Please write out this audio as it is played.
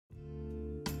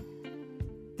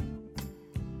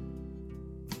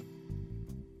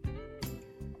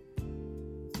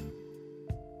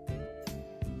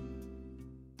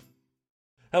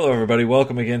Hello, everybody.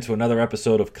 Welcome again to another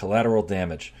episode of Collateral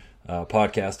Damage, a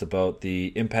podcast about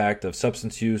the impact of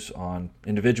substance use on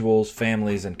individuals,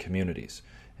 families, and communities.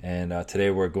 And today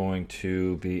we're going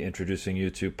to be introducing you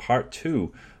to part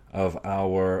two of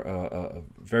our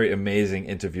very amazing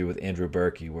interview with Andrew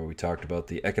Burke, where we talked about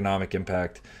the economic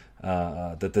impact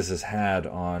that this has had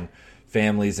on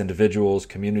families, individuals,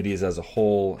 communities as a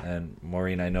whole. And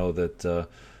Maureen, I know that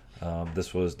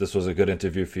this was a good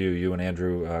interview for you. You and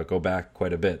Andrew go back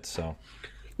quite a bit. So,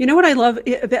 you know what I love?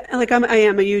 Like I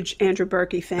am a huge Andrew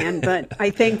Burke fan, but I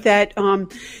think that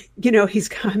he's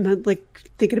kind of like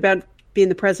thinking about being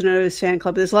the president of his fan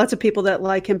club. There's lots of people that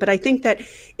like him, but I think that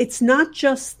it's not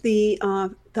just he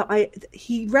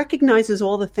recognizes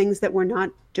all the things that we're not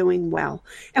doing well,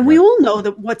 and we all know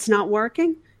that what's not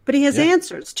working. But he has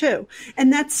answers too,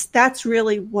 and that's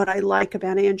really what I like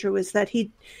about Andrew is that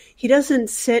he doesn't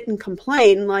sit and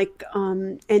complain but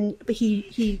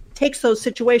he takes those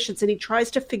situations and he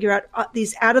tries to figure out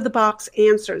these out of the box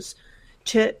answers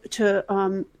to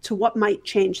what might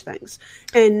change things,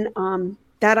 and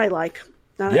that I like.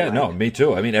 No, me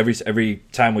too. I mean, every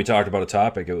time we talked about a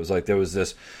topic, it was like there was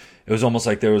this. It was almost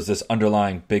like there was this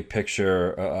underlying big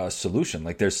picture solution.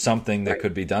 Like there's something that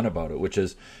could be done about it, which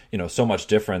is, so much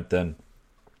different than,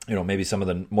 maybe some of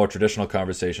the more traditional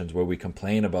conversations where we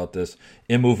complain about this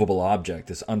immovable object,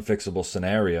 this unfixable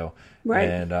scenario. Right.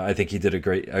 And I think he did a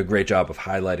great job of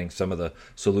highlighting some of the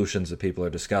solutions that people are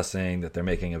discussing, that they're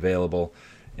making available.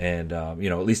 And, at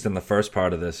least in the first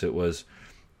part of this, it was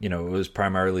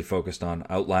primarily focused on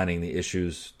outlining the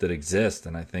issues that exist.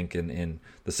 And I think in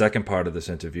the second part of this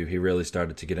interview, he really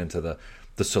started to get into the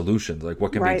solutions, like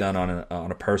what can be done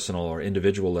on a personal or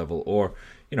individual level, or,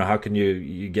 how can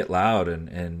you get loud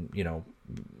and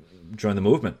join the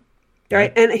movement.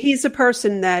 Right. And he's a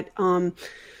person that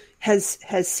has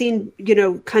seen,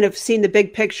 kind of seen the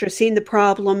big picture, seen the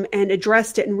problem and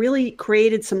addressed it and really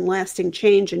created some lasting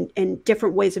change and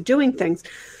different ways of doing things.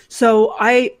 So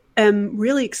I am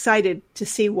really excited to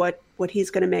see what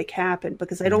he's going to make happen,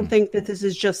 because I don't think that this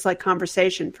is just like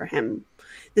conversation for him.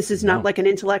 This is not like an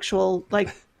intellectual,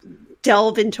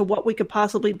 delve into what we could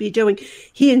possibly be doing.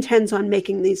 He intends on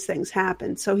making these things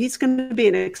happen. So he's going to be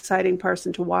an exciting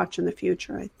person to watch in the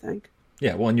future, I think.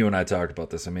 Yeah. Well, and you and I talked about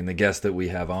this. I mean, the guests that we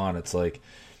have on, it's like,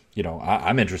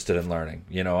 I'm interested in learning,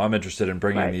 I'm interested in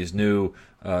bringing these new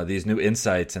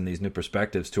insights and these new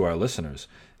perspectives to our listeners.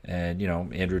 And,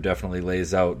 Andrew definitely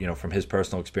lays out, from his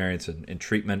personal experience in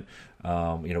treatment,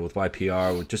 with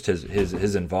YPR, with just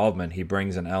his involvement, he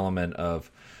brings an element of,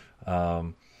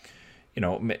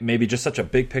 maybe just such a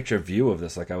big picture view of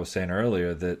this, like I was saying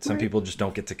earlier, that some people just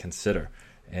don't get to consider.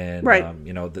 And,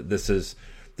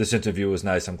 this interview was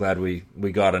nice. I'm glad we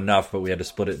got enough, but we had to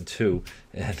split it in two.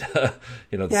 And,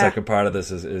 the second part of this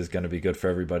is going to be good for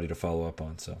everybody to follow up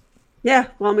on. So. Yeah,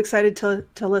 well, I'm excited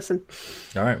to listen.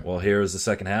 All right, well, here is the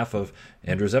second half of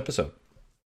Andrew's episode.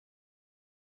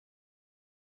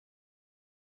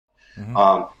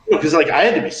 Because I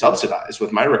had to be subsidized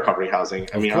with my recovery housing.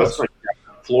 I mean, I was in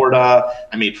Florida.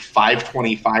 I made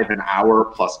 $5.25 an hour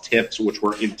plus tips, which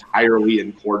were entirely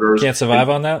in quarters. Can't survive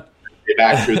on that?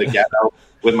 Back through the ghetto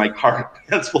with my car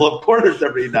pants full of quarters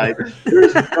every night.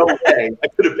 There's no way I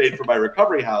could have paid for my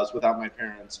recovery house without my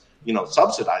parents,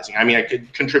 subsidizing. I mean, I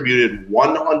could contributed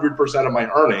 100% of my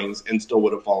earnings and still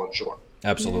would have fallen short.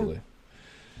 Absolutely. Yeah.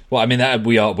 Well, I mean, that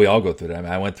we all go through that. I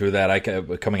mean, I went through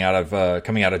that. Coming out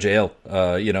of jail,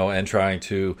 and trying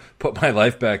to put my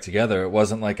life back together. It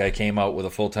wasn't like I came out with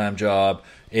a full-time job,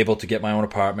 able to get my own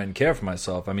apartment and care for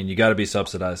myself. I mean, you got to be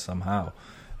subsidized somehow.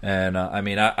 And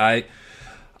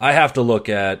I have to look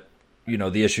at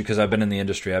the issue, because I've been in the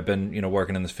industry. I've been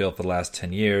working in this field for the last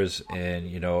 10 years,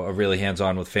 and really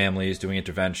hands-on with families, doing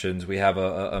interventions. We have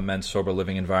a men's sober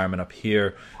living environment up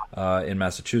here in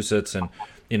Massachusetts, and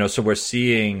so we're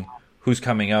seeing who's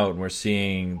coming out, and we're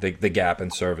seeing the gap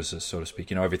in services, so to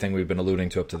speak. Everything we've been alluding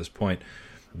to up to this point.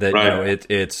 That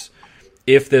it's.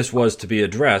 If this was to be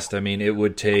addressed, I mean, it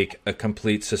would take a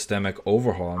complete systemic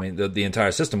overhaul. I mean, the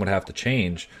entire system would have to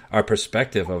change. Our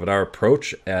perspective of it, our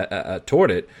approach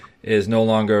toward it is no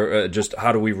longer just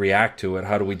how do we react to it,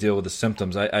 how do we deal with the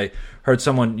symptoms. I heard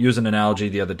someone use an analogy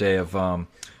the other day of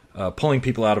pulling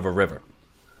people out of a river.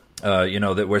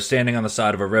 That we're standing on the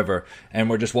side of a river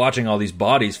and we're just watching all these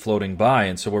bodies floating by,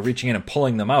 and so we're reaching in and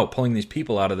pulling them out, pulling these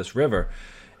people out of this river.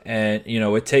 And,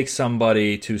 it takes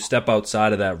somebody to step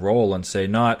outside of that role and say,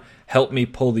 not help me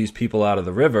pull these people out of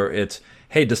the river. It's,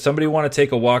 hey, does somebody want to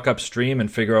take a walk upstream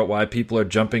and figure out why people are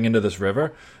jumping into this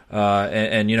river?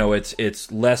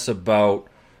 It's less about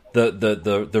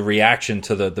the reaction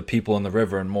to the people in the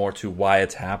river and more to why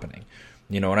it's happening.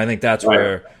 And I think that's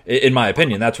where, in my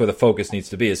opinion, that's where the focus needs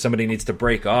to be, is somebody needs to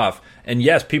break off. And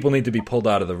yes, people need to be pulled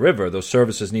out of the river. Those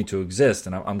services need to exist,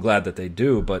 and I'm glad that they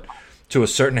do. But to a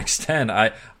certain extent,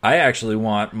 I actually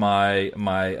want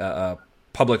my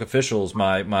public officials,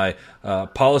 my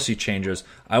policy changers,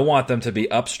 I want them to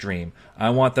be upstream. I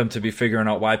want them to be figuring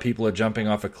out why people are jumping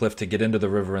off a cliff to get into the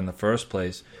river in the first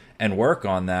place and work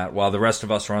on that, while the rest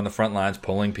of us are on the front lines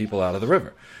pulling people out of the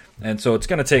river. And so it's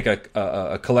going to take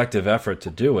a collective effort to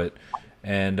do it.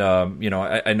 And,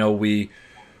 I know we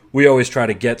always try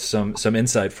to get some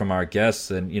insight from our guests,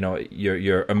 and,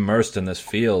 you're immersed in this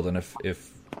field. And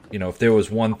if there was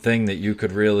one thing that you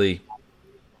could really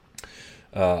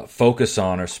focus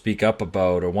on or speak up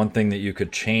about, or one thing that you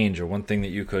could change, or one thing that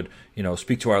you could,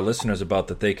 speak to our listeners about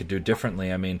that they could do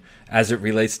differently, I mean, as it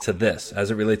relates to this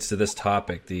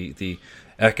topic, the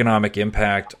economic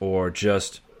impact, or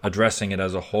just addressing it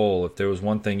as a whole, if there was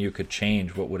one thing you could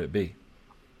change, what would it be?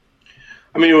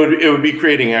 I mean, it would be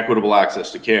creating equitable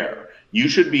access to care. You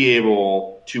should be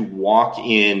able to walk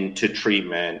into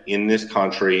treatment in this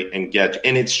country and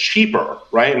it's cheaper,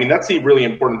 right? I mean, that's the really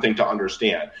important thing to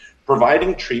understand.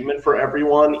 Providing treatment for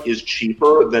everyone is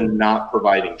cheaper than not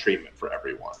providing treatment for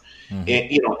everyone. Mm-hmm.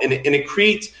 And it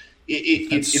creates...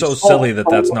 It's so silly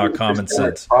that's not common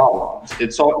sense. Problems.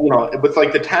 It's all, with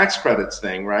like the tax credits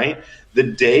thing, right? The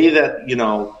day that,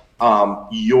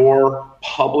 your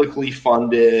publicly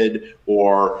funded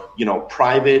or,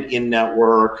 private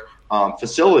in-network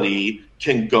facility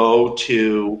can go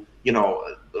to,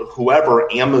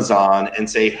 whoever, Amazon, and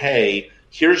say, hey,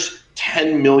 here's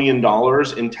 $10 million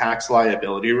in tax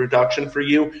liability reduction for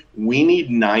you. We need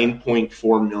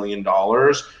 $9.4 million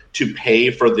to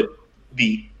pay for the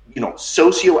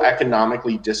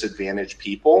socioeconomically disadvantaged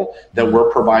people that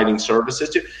we're providing services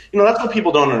to. That's what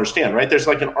people don't understand, right? There's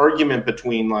like an argument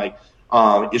between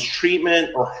is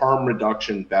treatment or harm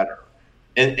reduction better?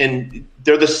 And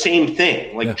they're the same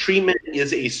thing. Like, treatment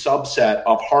is a subset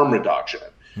of harm reduction.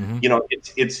 Mm-hmm.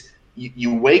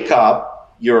 You wake up,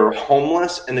 you're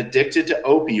homeless and addicted to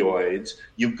opioids,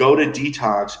 you go to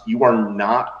detox, you are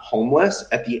not homeless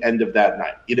at the end of that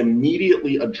night. It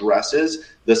immediately addresses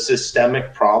the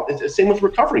systemic problem. It's the same with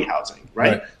recovery housing,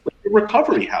 right? Like the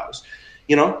recovery house.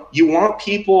 You want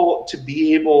people to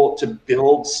be able to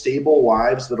build stable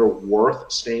lives that are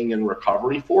worth staying in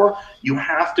recovery for. You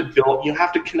have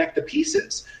to connect the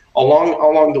pieces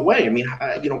along the way. I mean,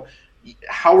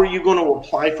 how are you going to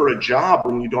apply for a job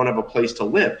when you don't have a place to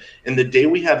live? And the day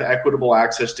we have equitable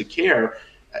access to care,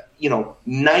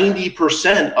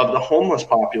 90% of the homeless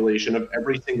population of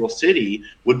every single city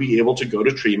would be able to go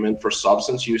to treatment for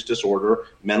substance use disorder,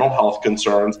 mental health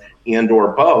concerns, and or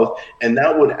both. And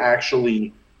that would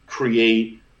actually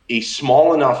create a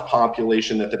small enough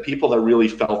population that the people that really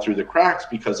fell through the cracks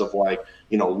because of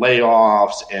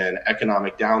layoffs and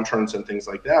economic downturns and things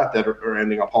like that are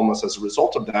ending up homeless as a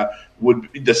result of that,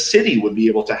 the city would be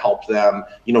able to help them,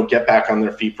 get back on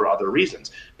their feet for other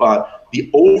reasons. But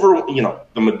the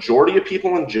majority of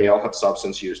people in jail have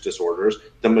substance use disorders.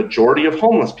 The majority of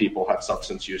homeless people have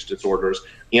substance use disorders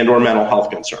and or mental health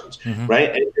concerns, mm-hmm.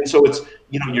 right? And so it's,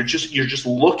 you're just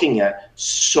looking at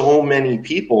so many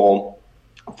people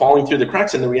falling through the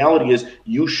cracks. And the reality is,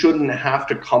 you shouldn't have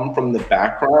to come from the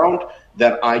background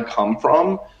that I come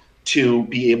from to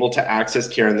be able to access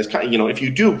care in this kind. If you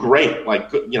do, great.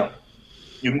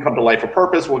 You can come to Life of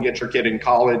Purpose. We'll get your kid in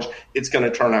college. It's going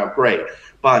to turn out great.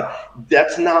 But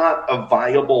that's not a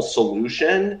viable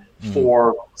solution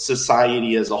for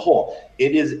society as a whole.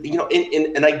 It is,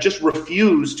 and I just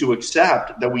refuse to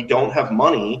accept that we don't have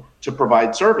money to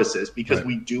provide services, because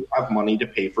we do have money to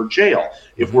pay for jail.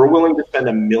 If we're willing to spend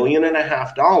 $1.5 million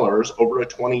over a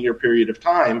 20-year period of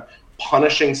time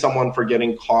punishing someone for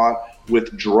getting caught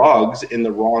with drugs in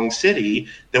the wrong city,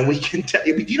 then we can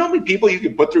do you know how many people you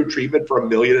can put through treatment for $1.5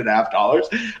 million? I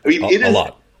mean, it is a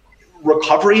lot.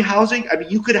 Recovery housing. I mean,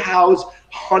 you could house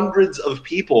hundreds of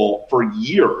people for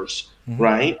years,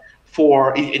 right?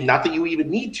 For not that you even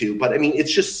need to, but I mean,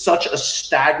 it's just such a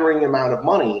staggering amount of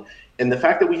money. And the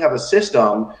fact that we have a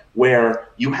system where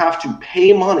you have to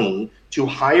pay money to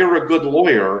hire a good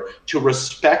lawyer to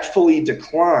respectfully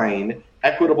decline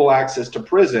equitable access to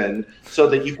prison so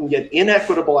that you can get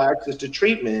inequitable access to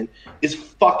treatment is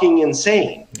fucking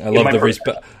insane. I love the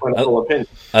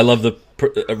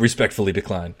respectfully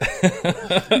decline.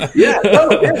 It's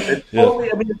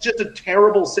totally. I mean, it's just a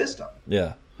terrible system.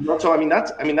 Yeah. So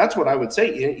that's what I would say.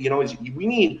 Is we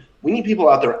need people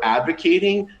out there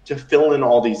advocating to fill in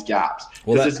all these gaps,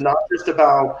 because it's not just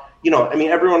about I mean,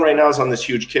 everyone right now is on this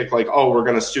huge kick, like, oh, we're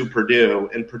going to sue Purdue.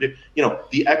 And Purdue,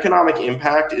 the economic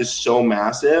impact is so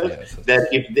massive that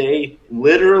if they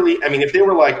literally, I mean, if they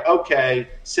were like, okay,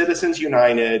 Citizens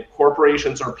United,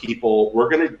 corporations are people, we're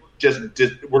going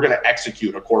to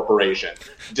execute a corporation,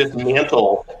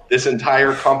 dismantle this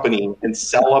entire company and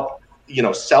sell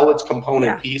its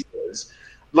component pieces.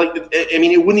 Like, I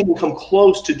mean, it wouldn't even come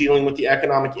close to dealing with the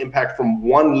economic impact from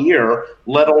 1 year,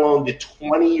 let alone the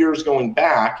 20 years going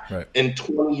back and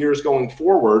 20 years going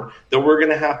forward that we're going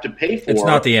to have to pay for. It's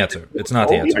not the answer. It's not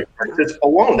the answer.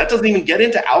 Alone. That doesn't even get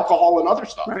into alcohol and other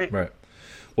stuff. Right.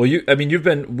 Well,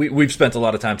 we've spent a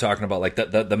lot of time talking about like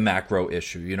the macro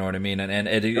issue, you know what I mean? And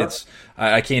it's,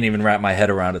 I can't even wrap my head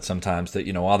around it sometimes that,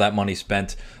 all that money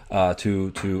spent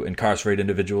to incarcerate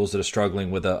individuals that are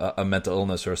struggling with a mental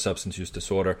illness or a substance use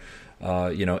disorder.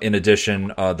 In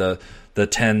addition, the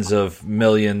tens of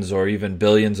millions or even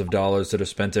billions of dollars that are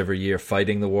spent every year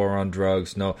fighting the war on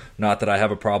drugs. No, not that I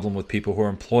have a problem with people who are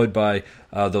employed by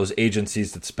those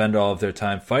agencies that spend all of their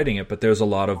time fighting it, but there's a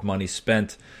lot of money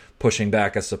spent pushing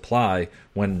back a supply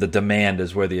when the demand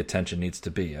is where the attention needs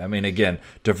to be. I mean, again,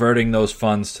 diverting those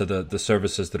funds to the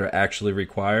services that are actually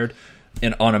required,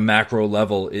 and on a macro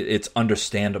level, it's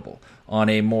understandable. On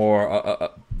a more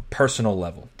personal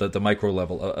level, the micro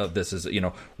level of this is,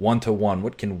 one-to-one,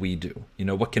 what can we do?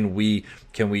 What can we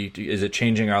do? Is it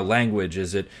changing our language?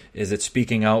 Is it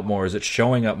speaking out more? Is it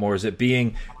showing up more? Is it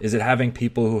having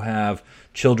people who have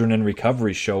children in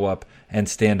recovery show up and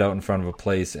stand out in front of a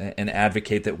place and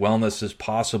advocate that wellness is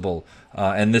possible,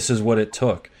 and this is what it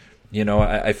took.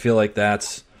 I feel like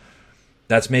that's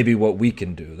maybe what we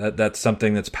can do. That's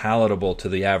something that's palatable to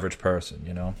the average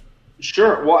person.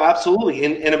 Sure. Well, absolutely.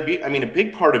 And a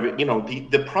big part of it,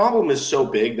 the problem is so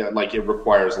big that like it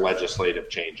requires legislative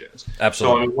changes.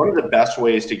 Absolutely. So, one of the best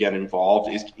ways to get involved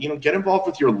is, get involved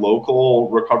with your local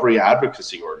recovery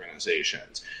advocacy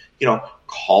organizations.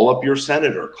 Call up your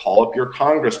senator, call up your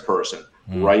congressperson,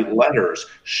 write letters,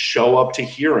 show up to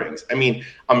hearings. I mean,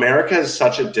 America is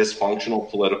such a dysfunctional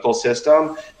political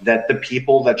system that the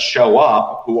people that show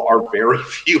up, who are very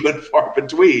few and far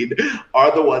between,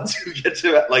 are the ones who get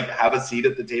to like have a seat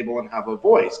at the table and have a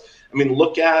voice. I mean,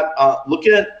 look at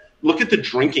the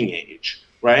drinking age,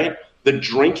 right? The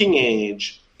drinking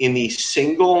age in the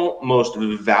single most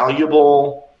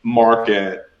valuable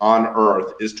market on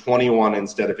earth is 21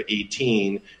 instead of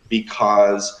 18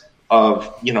 because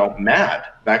of, MAD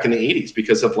back in the 80s,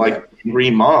 because of like angry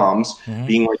moms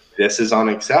being like, this is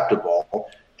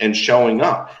unacceptable, and showing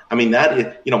up. I mean, that is,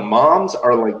 moms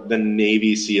are like the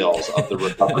Navy SEALs of the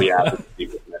recovery advocacy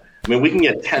movement. I mean, we can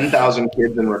get 10,000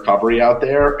 kids in recovery out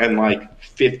there and like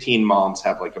 15 moms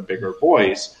have like a bigger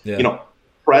voice.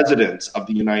 Presidents of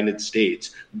the United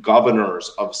States,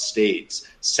 governors of states,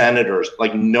 senators,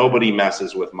 like nobody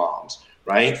messes with moms,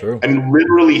 right? True. I mean,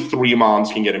 literally 3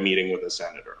 moms can get a meeting with a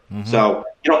senator. So,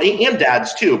 and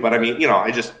dads too, but I mean,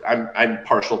 I'm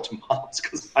partial to moms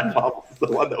because my mom was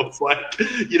the one that was like,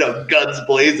 guns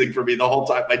blazing for me the whole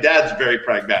time. My dad's very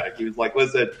pragmatic. He was like,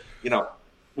 listen,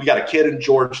 we got a kid in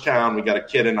Georgetown, we got a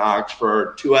kid in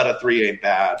Oxford, 2 out of 3 ain't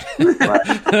bad. Right?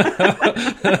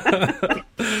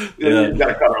 We've got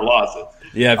to cut our losses.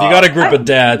 Yeah, if you got a group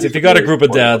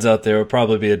of dads, out there, it would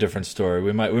probably be a different story.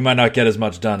 We might not get as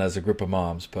much done as a group of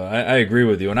moms, but I agree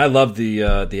with you, and I love the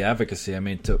advocacy. I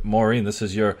mean, to Maureen, this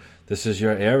is your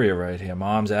area right here,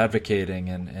 moms advocating,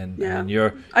 and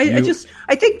you're.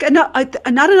 I think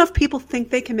not enough people think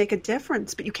they can make a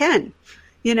difference, but you can.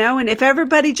 And if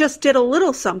everybody just did a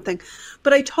little something.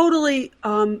 But I totally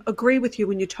agree with you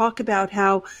when you talk about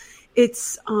how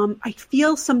it's, I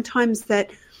feel sometimes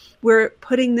that we're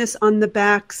putting this on the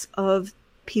backs of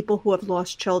people who have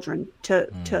lost children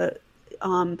to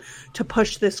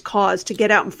push this cause, to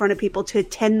get out in front of people, to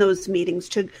attend those meetings,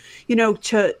 to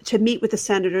meet with the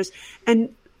senators.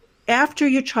 And after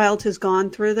your child has gone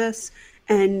through this,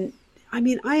 and I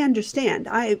mean, I understand.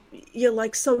 You're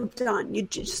like so done.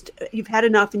 You've had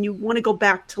enough, and you want to go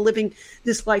back to living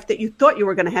this life that you thought you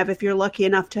were going to have if you're lucky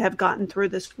enough to have gotten through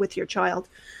this with your child.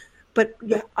 But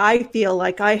I feel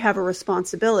like I have a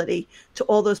responsibility to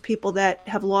all those people that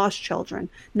have lost children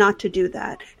not to do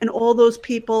that, and all those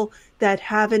people that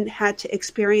haven't had to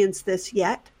experience this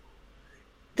yet,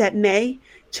 that may,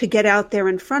 to get out there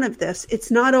in front of this.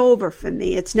 It's not over for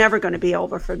me. It's never going to be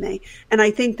over for me. And I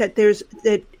think that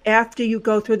that after you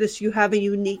go through this, you have a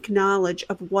unique knowledge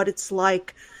of what it's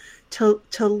like to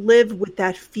live with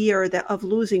that fear of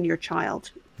losing your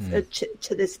child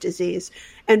to this disease.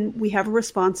 And we have a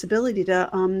responsibility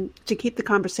to keep the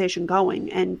conversation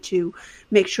going and to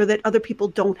make sure that other people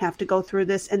don't have to go through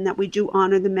this, and that we do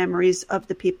honor the memories of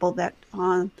the people that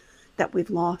that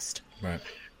we've lost. Right.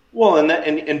 Well,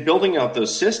 and building out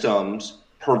those systems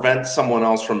prevents someone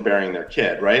else from bearing their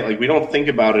kid, right? Like, we don't think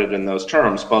about it in those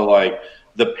terms, but like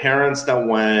the parents that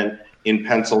went in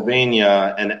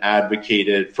Pennsylvania and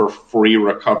advocated for free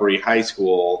recovery high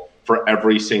school for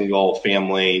every single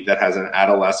family that has an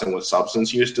adolescent with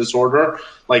substance use disorder,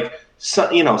 like,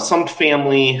 so, you know, some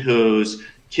family whose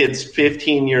kid's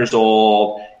 15 years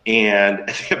old and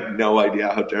they have no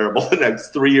idea how terrible the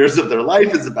next 3 years of their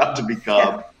life is about to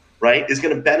become, right, is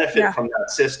going to benefit from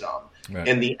that system. Right.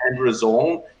 And the end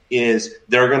result is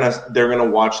they're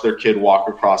gonna watch their kid walk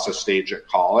across a stage at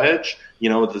college, you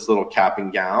know, with this little cap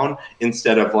and gown,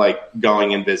 instead of like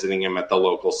going and visiting him at the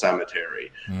local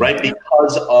cemetery, right?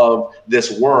 Because of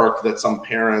this work that some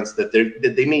parents that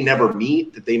they may never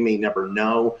meet, that they may never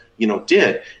know, you know,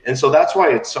 did. And so that's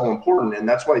why it's so important, and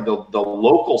that's why the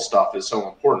local stuff is so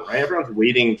important, right? Everyone's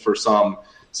waiting for some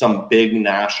big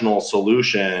national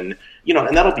solution, you know,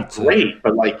 and that'll be great,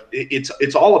 but like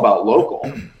it's all about local.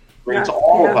 Right? It's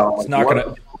all about like, it's not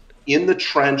gonna in the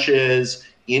trenches,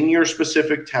 in your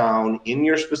specific town, in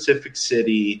your specific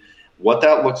city. What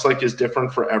that looks like is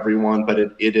different for everyone, but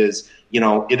it is, you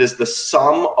know, it is the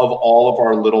sum of all of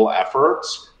our little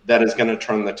efforts that is going to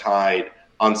turn the tide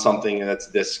on something that's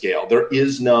this scale. There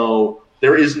is no,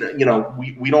 you know,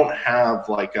 we don't have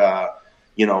like a,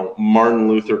 you know, Martin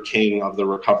Luther King of the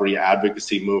recovery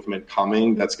advocacy movement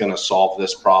coming that's going to solve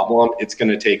this problem. It's going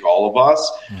to take all of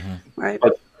us. Right.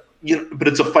 But, you know, but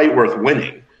it's a fight worth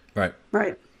winning. Right.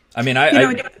 I mean,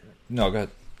 no, go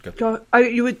ahead.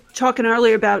 You were talking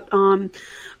earlier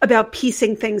about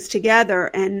piecing things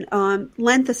together and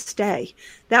length of stay.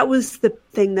 That was the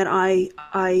thing that I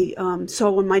saw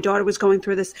when my daughter was going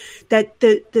through this, that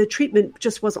the treatment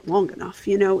just wasn't long enough.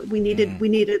 You know, we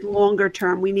needed longer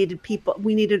term. We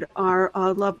needed our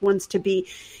loved ones to be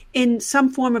in some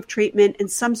form of treatment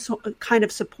and some kind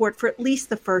of support for at least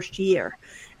the first year.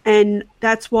 And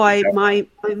that's why my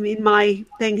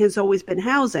thing has always been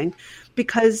housing,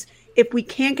 because if we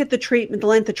can't get the treatment, the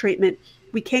length of treatment,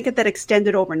 we can't get that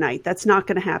extended overnight. That's not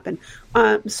going to happen.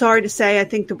 Sorry to say, I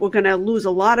think that we're going to lose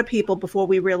a lot of people before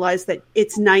we realize that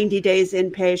it's 90 days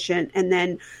inpatient and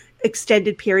then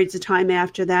extended periods of time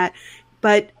after that.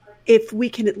 But if we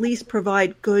can at least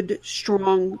provide good,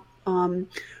 strong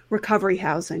recovery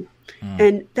housing,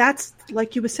 and that's,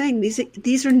 like you were saying,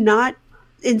 these are not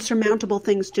insurmountable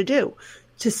things to do.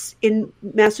 In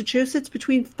Massachusetts,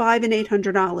 between $500 and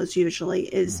 $800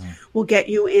 usually will get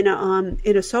you in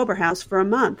a sober house for a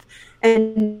month,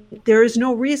 and there is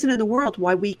no reason in the world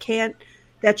why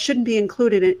that shouldn't be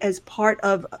included as part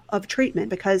of treatment,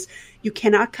 because you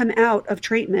cannot come out of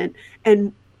treatment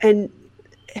and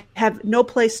have no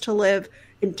place to live,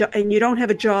 and you don't have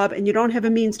a job, and you don't have a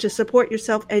means to support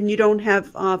yourself, and you don't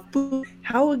have food.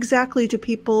 How exactly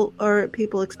are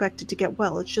people expected to get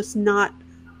well? It's just not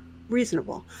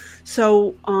reasonable.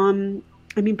 So, I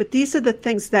mean, but these are the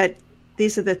things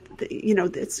you know,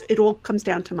 it all comes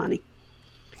down to money.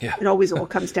 Yeah. It always all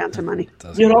comes down to money.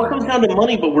 It all comes down to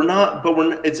money, but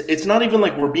it's not even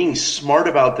like we're being smart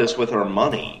about this with our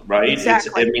money, right?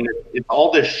 Exactly. It's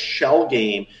all this shell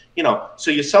game, you know.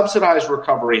 So you subsidize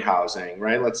recovery housing,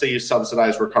 right? Let's say you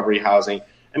subsidize recovery housing.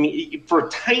 I mean, for a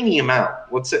tiny amount.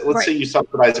 Let's say you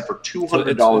subsidize it for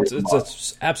 $200 a month.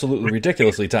 It's absolutely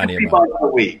ridiculously tiny amount a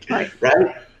week, right?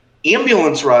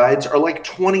 Ambulance rides are like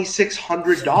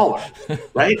 $2,600,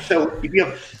 right? So if you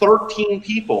have 13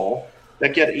 people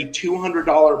that get a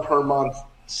 $200 per month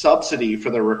subsidy for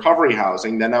their recovery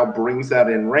housing, that now brings that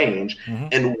in range,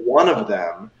 and one of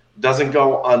them doesn't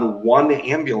go on one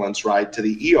ambulance ride to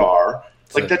the ER,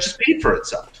 like that just paid for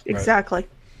itself. Exactly.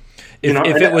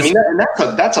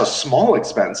 That's a small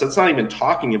expense. That's not even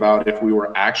talking about if we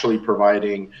were actually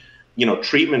providing, you know,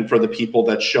 treatment for the people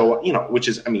that show up, you know, which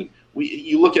is, I mean,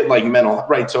 you look at like mental,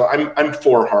 right? So I'm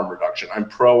for harm reduction. I'm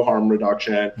pro harm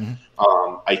reduction.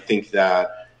 I think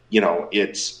that, you know,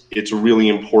 it's really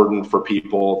important for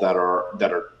people that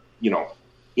are, you know,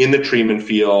 in the treatment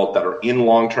field, that are in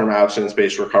long-term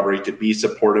abstinence-based recovery, to be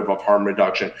supportive of harm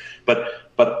reduction. But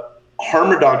harm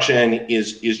reduction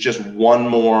is just one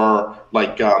more,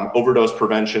 like overdose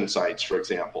prevention sites, for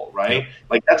example, right?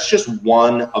 Like that's just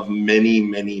one of many,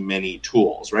 many, many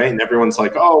tools, right? And everyone's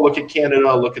like, oh, look at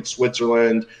Canada, look at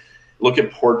Switzerland, look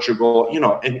at Portugal, you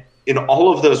know, and in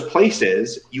all of those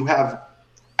places, you have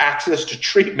access to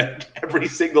treatment every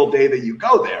single day that you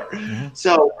go there.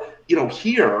 So, you know,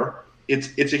 here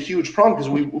it's a huge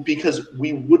problem because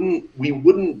we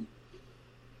wouldn't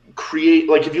create,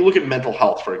 like if you look at mental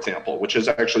health, for example, which has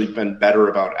actually been better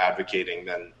about advocating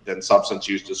than substance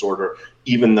use disorder,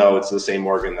 even though it's the same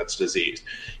organ that's diseased.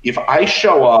 If I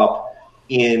show up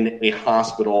in a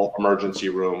hospital emergency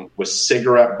room with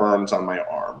cigarette burns on my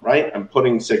arm, right? I'm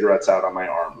putting cigarettes out on my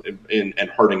arm and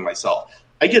hurting myself.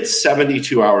 I get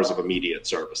 72 hours of immediate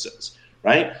services,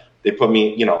 right? They put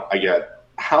me, I get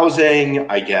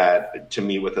housing, I get to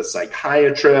meet with a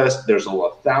psychiatrist, there's a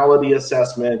lethality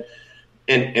assessment.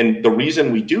 And the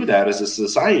reason we do that as a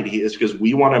society is because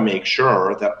we want to make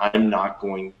sure that I'm not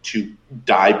going to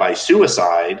die by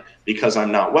suicide because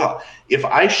I'm not well. If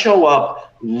I show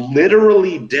up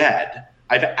literally dead,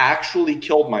 I've actually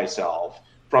killed myself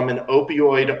from an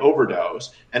opioid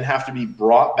overdose and have to be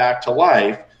brought back to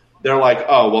life, they're like,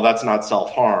 oh, well, that's not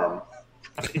self-harm.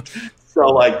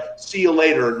 So see you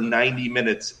later 90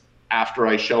 minutes after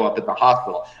I show up at the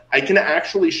hospital. I can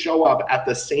actually show up at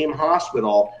the same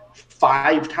hospital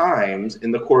 5 times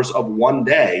in the course of one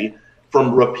day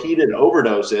from repeated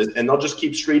overdoses, and they'll just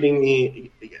keep treating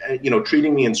me in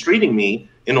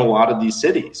a lot of these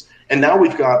cities. And now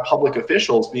we've got public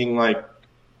officials being like,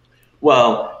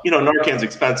 well, Narcan's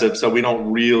expensive, so we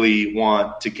don't really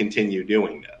want to continue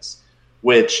doing this,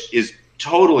 which is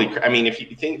totally, if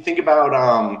you think about,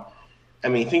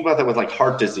 think about that with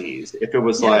heart disease. If it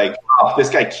was this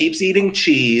guy keeps eating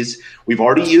cheese, we've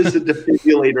already used the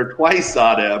defibrillator twice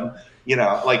on him,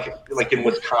 like in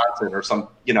Wisconsin or some,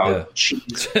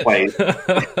 cheese place.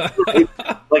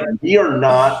 We are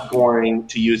not going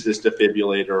to use this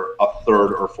defibrillator a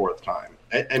third or fourth time.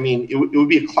 It would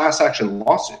be a class action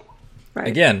lawsuit. Right.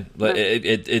 Again,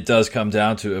 it does come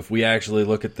down to if we actually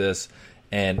look at this,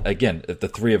 and again, if the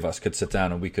three of us could sit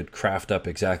down and we could craft up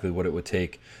exactly what it would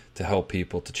take to help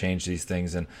people to change these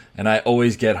things. And I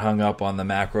always get hung up on the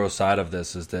macro side of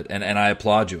this is that, and I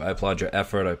applaud you. I applaud your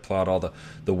effort. I applaud all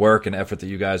the work and effort that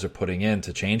you guys are putting in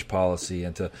to change policy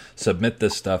and to submit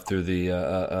this stuff through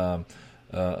the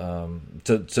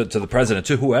to the president,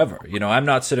 to whoever. I'm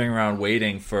not sitting around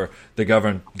waiting for the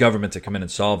government to come in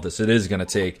and solve this. It is going to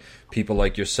take people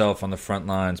like yourself on the front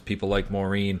lines, people like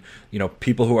Maureen,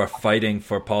 people who are fighting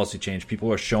for policy change, people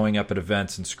who are showing up at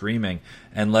events and screaming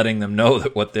and letting them know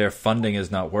that what they're funding is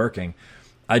not working.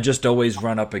 I just always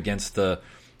run up against the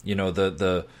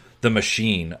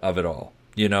machine of it all,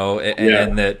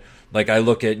 and that, I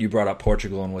look at, you brought up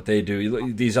Portugal and what they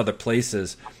do, these other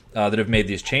places that have made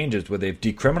these changes where they've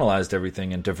decriminalized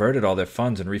everything and diverted all their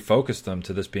funds and refocused them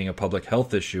to this being a public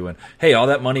health issue. And, hey, all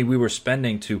that money we were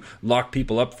spending to lock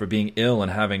people up for being ill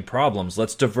and having problems,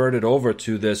 let's divert it over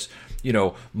to this,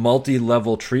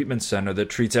 multi-level treatment center that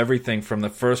treats everything from the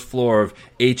first floor of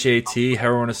HAT,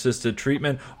 heroin-assisted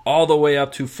treatment, all the way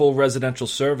up to full residential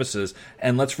services.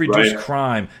 And let's reduce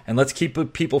crime, and let's keep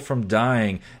people from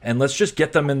dying, and let's just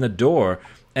get them in the door.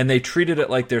 And they treated it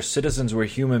like their citizens were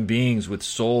human beings with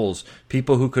souls,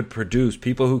 people who could produce,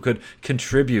 people who could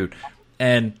contribute.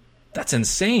 And that's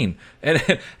insane.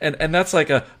 And that's like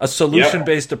a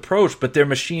solution-based approach, but their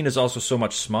machine is also so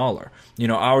much smaller.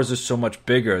 Ours is so much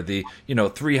bigger. The,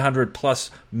 300+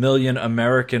 million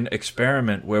American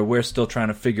experiment where we're still trying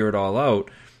to figure it all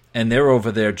out, and they're over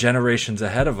there generations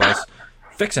ahead of us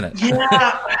fixing it.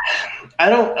 Yeah.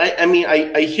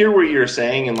 I hear what you're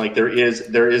saying, and there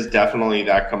is definitely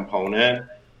that component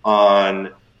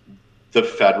on the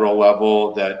federal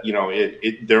level that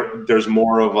there's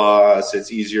more of us.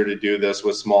 It's easier to do this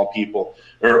with small people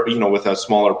or with a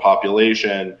smaller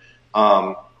population.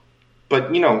 But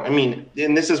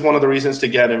and this is one of the reasons to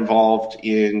get involved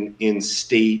in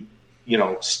state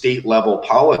state level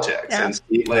politics and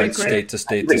state to state to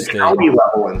state, county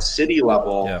level and city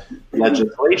level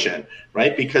legislation,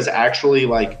 right? Because actually,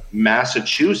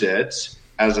 Massachusetts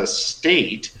as a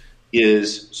state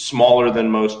is smaller than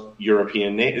most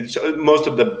European most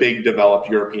of the big developed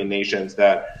European nations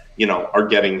that are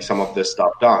getting some of this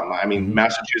stuff done.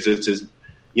 Massachusetts is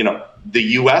the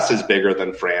U.S. is bigger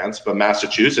than France, but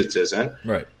Massachusetts isn't,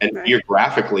 right? And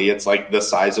geographically, it's the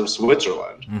size of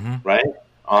Switzerland, right?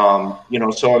 So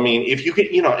if you could,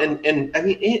 and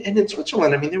in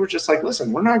Switzerland, they were just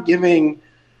listen, we're not giving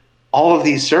all of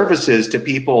these services to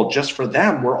people just for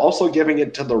them. We're also giving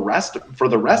it to the rest of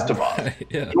us.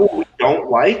 What we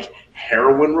don't like?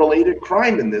 Heroin-related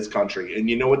crime in this country. And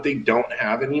you know what they don't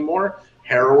have anymore?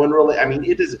 Heroin-related.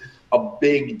 It is a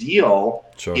big deal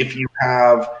if you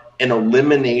have an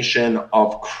elimination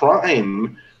of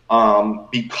crime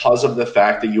because of the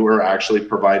fact that you are actually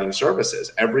providing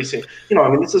services. This is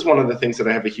one of the things that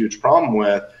I have a huge problem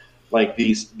with,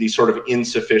 these sort of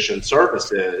insufficient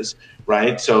services,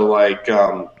 right? So if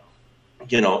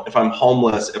I'm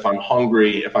homeless, if I'm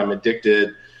hungry, if I'm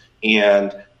addicted,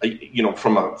 and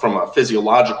from a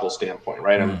physiological standpoint,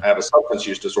 right? I have a substance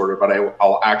use disorder, but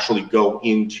I'll actually go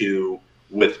into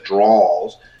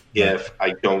withdrawals if I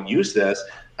don't use this.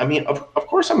 I mean, of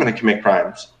course I'm going to commit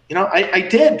crimes. You know, I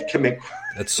did commit crimes.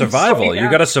 It's survival. So, you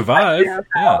got to survive.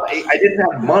 I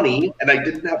didn't have money, and I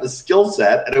didn't have the skill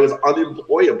set, and I was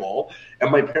unemployable, and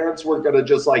my parents weren't going to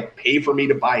just like pay for me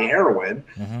to buy heroin.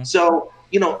 Mm-hmm. So,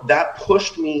 you know, that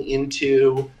pushed me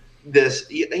into this,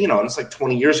 you know, and it's like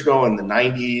 20 years ago in the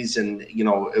 90s, and, you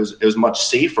know, it was much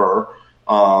safer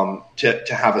to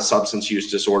have a substance use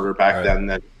disorder back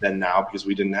then than now, because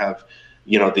we didn't have,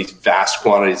 you know, these vast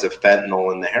quantities of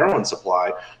fentanyl in the heroin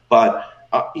supply. But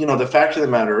you know, the fact of the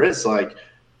matter is, like,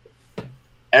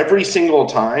 every single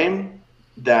time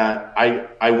that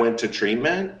I went to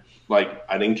treatment, like,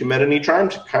 I didn't commit any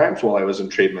crimes while I was in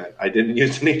treatment. I didn't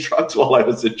use any drugs while I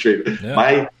was in treatment. Yeah.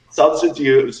 My substance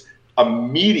use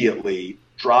immediately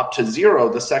dropped to zero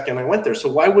the second I went there. So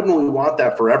why wouldn't we want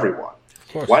that for everyone? Of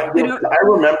course. Why, you know, I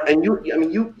remember, and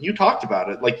you talked about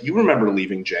it. Like, you remember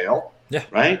leaving jail,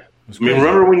 right? I mean,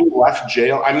 remember when you left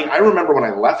jail? I mean, I remember when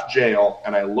I left jail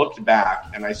and I looked back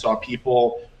and I saw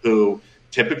people who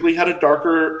typically had a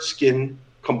darker skin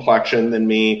complexion than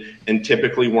me and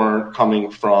typically weren't coming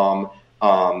from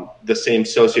the same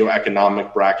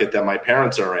socioeconomic bracket that my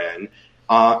parents are in.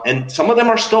 And some of them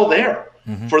are still there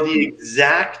for the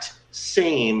exact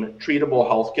same treatable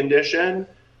health condition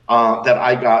that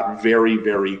I got very,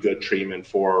 very good treatment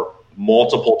for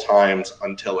multiple times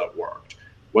until it worked.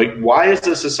 Like, why as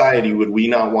a society would we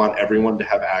not want everyone to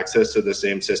have access to the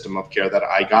same system of care that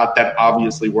I got that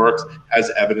obviously works,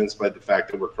 as evidenced by the fact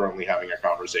that we're currently having a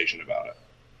conversation about it?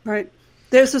 Right.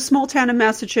 There's a small town in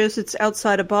Massachusetts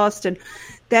outside of Boston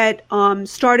that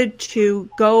started to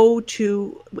go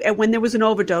to, when there was an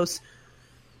overdose,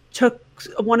 took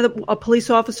a police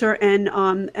officer and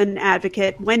an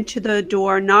advocate, went to the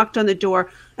door, knocked on the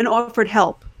door, and offered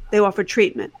help. They offered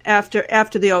treatment after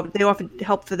they offered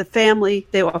help for the family.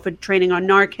 They offered training on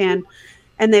Narcan,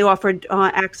 and they offered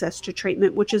access to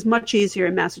treatment, which is much easier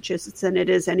in Massachusetts than it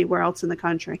is anywhere else in the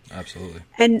country. Absolutely.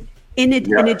 And in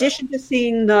addition to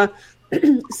seeing the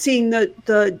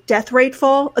death rate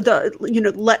fall,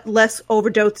 less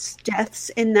overdose deaths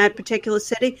in that particular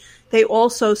city, they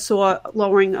also saw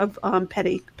lowering of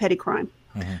petty crime.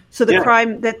 Mm-hmm. So the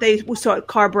crime that they saw,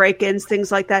 car break-ins,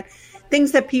 things like that,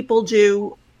 things that people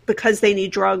do because they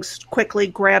need drugs, quickly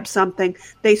grab something,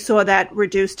 they saw that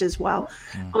reduced as well.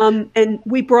 And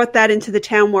we brought that into the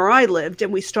town where I lived,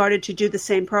 and we started to do the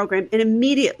same program. And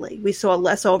immediately we saw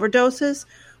less overdoses.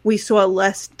 We saw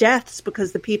less deaths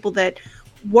because the people that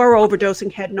were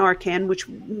overdosing had Narcan, which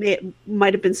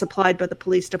might have been supplied by the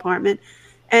police department.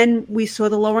 And we saw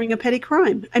the lowering of petty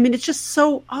crime. I mean, it's just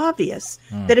so obvious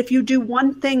that if you do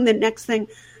one thing, the next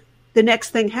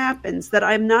thing happens, that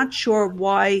I'm not sure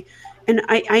why. And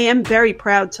I am very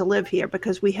proud to live here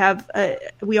because we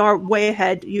are way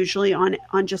ahead usually on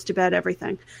just about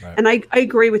everything. Right. And I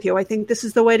agree with you. I think this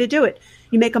is the way to do it.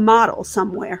 You make a model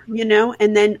somewhere,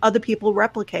 and then other people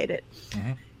replicate it.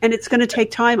 Mm-hmm. And it's going to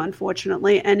take time,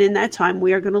 unfortunately. And in that time,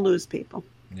 we are going to lose people.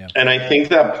 Yeah. And I think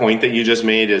that point that you just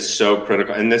made is so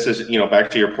critical. And this is, back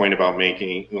to your point about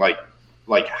making like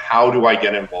how do I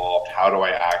get involved? How do I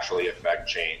actually affect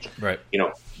change? Right.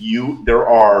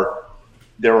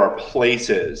 There are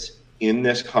places in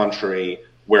this country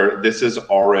where this is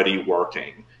already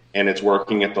working, and it's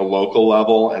working at the local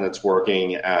level and it's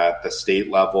working at the state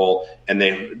level. And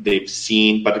they've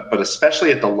seen, but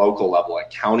especially at the local level, at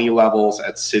county levels,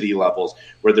 at city levels,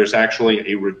 where there's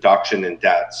actually a reduction in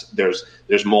deaths. There's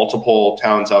multiple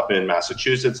towns up in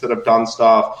Massachusetts that have done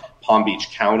stuff. Palm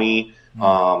Beach County,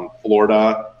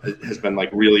 Florida has been like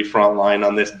really frontline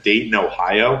on this. Dayton,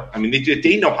 Ohio. I mean,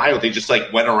 Dayton, Ohio. They just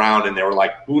like went around and they were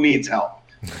like, "Who needs help?"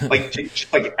 Like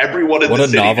everyone in the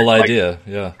city. What a novel idea!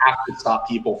 Yeah, have to stop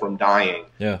people from dying.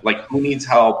 Yeah, like who needs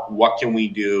help? What can we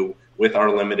do with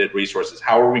our limited resources?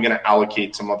 How are we going to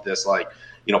allocate some of this,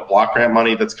 block grant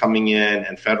money that's coming in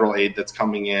and federal aid that's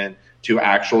coming in to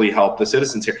actually help the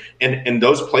citizens here? And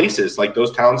those places, like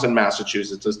those towns in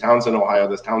Massachusetts, those towns in Ohio,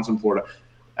 those towns in Florida.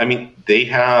 I mean, they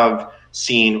have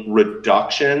seen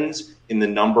reductions in the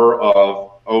number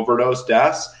of overdose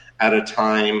deaths at a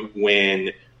time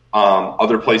when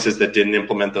other places that didn't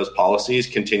implement those policies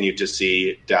continue to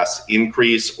see deaths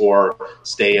increase or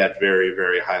stay at very,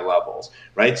 very high levels,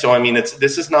 right? So, I mean,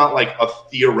 this is not like a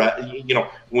theoretical,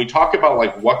 when we talk about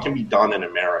like what can be done in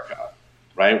America,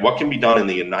 right? What can be done in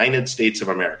the United States of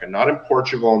America, not in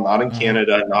Portugal, not in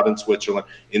Canada, not in Switzerland,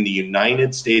 in the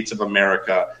United States of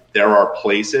America, there are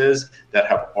places that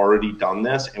have already done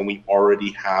this and we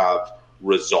already have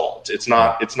results. It's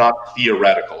not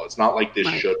theoretical. It's not like this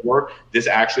should work. This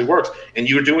actually works. And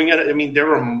you're doing it. I mean,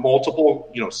 there are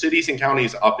multiple, cities and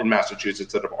counties up in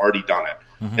Massachusetts that have already done it.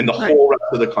 Mm-hmm. And the whole rest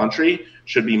of the country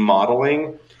should be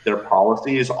modeling their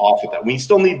policies off of that. We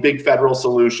still need big federal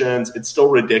solutions. It's still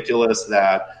ridiculous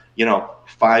that,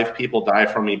 5 people die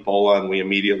from Ebola and we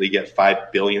immediately get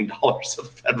 $5 billion of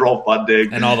federal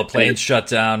funding. And all the planes shut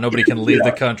down. Nobody can leave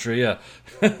the country. Yeah.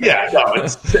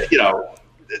 It's,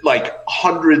 like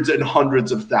hundreds and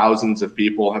hundreds of thousands of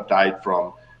people have died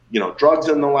from, drugs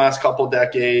in the last couple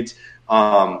decades.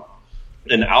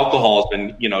 And alcohol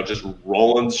has been, just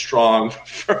rolling strong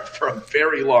for a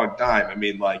very long time. I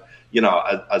mean, like,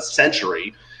 a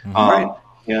century. Right.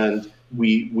 And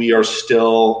we are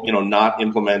still, not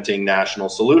implementing national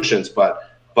solutions,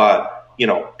 but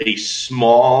a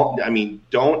small,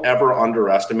 don't ever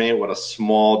underestimate what a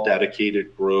small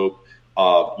dedicated group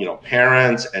of,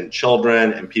 parents and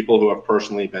children and people who have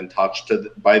personally been touched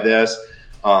by this,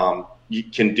 you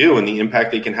can do, and the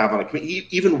impact they can have on a community.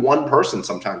 Even one person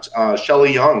sometimes.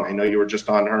 Shelley Young, I know you were just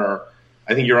on her,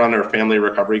 I think you're on her family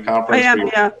recovery conference.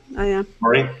 I am.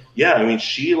 Right? Yeah,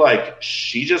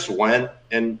 she just went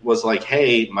and was like,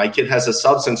 hey, my kid has a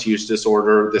substance use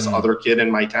disorder. This other kid in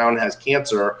my town has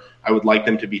cancer. I would like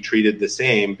them to be treated the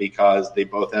same because they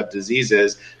both have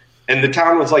diseases. And the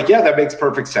town was like, yeah, that makes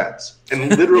perfect sense. And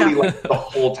literally, the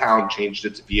whole town changed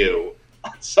its view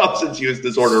on substance use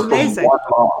disorder from one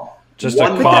mom. Just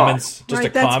a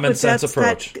common sense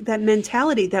approach. That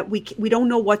mentality that we don't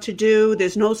know what to do.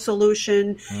 There's no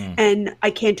solution, and I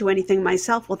can't do anything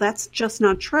myself. Well, that's just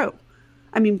not true.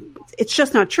 I mean, it's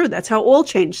just not true. That's how all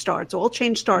change starts. All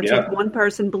change starts with one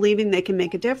person believing they can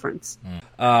make a difference.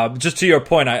 Just to your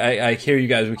point, I hear you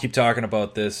guys. We keep talking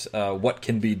about this. What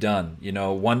can be done?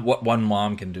 What one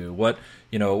mom can do. What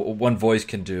one voice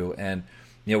can do, and.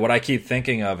 What I keep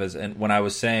thinking of is, and when I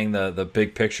was saying the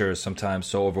big picture is sometimes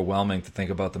so overwhelming to think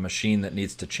about the machine that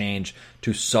needs to change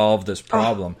to solve this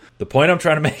problem. The point I'm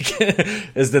trying to make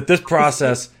is that this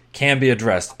process can be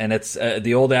addressed. And it's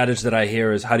the old adage that I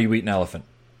hear is, how do you eat an elephant?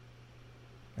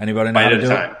 Anybody know how to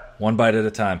do it? One bite at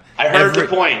a time. I heard the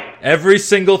point. Every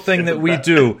single thing that we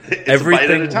do, everything a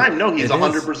bite at a time. No, he's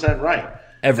 100% right.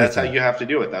 Everything. That's how you have to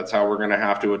do it. That's how we're going to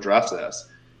have to address this.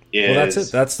 Well, that's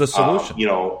it. That's the solution.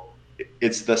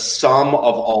 It's the sum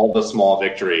of all the small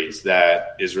victories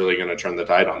that is really going to turn the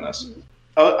tide on this.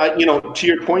 To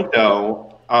your point,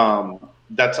 though,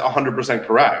 that's 100%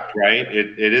 correct, right?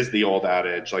 It is the old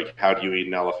adage, like, how do you eat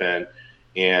an elephant?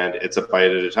 And it's a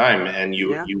bite at a time. And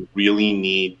you really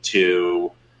need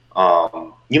to,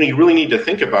 you really need to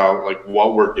think about, like,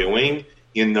 what we're doing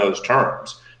in those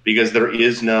terms, because there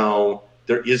is no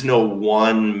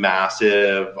one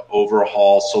massive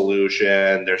overhaul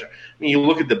solution. You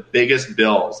look at the biggest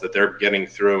bills that they're getting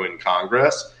through in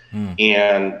Congress,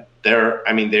 and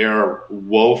they are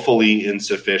woefully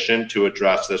insufficient to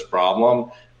address this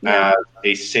problem as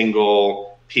a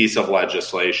single piece of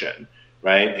legislation,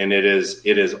 right? And it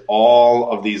is all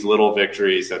of these little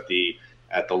victories at the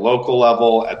local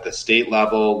level, at the state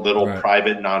level, little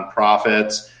private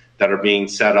nonprofits that are being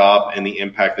set up and the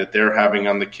impact that they're having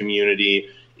on the community.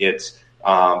 It's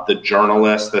the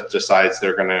journalist that decides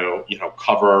they're going to,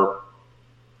 cover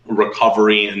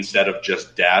recovery instead of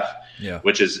just death,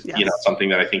 which is, something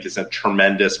that I think is a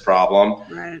tremendous problem.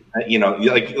 Right.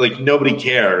 Like nobody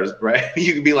cares, right?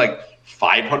 You can be like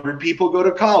 500 people go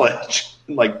to college,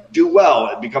 and like do well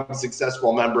and become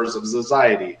successful members of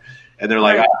society. And they're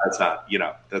like,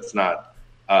 that's not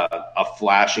a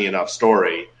flashy enough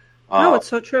story. No, it's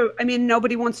so true. I mean,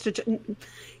 nobody wants to.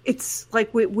 It's like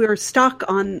we're stuck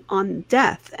on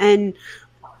death, and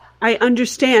I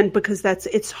understand because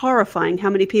it's horrifying how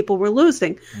many people we're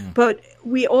losing. But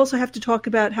we also have to talk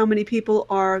about how many people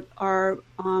are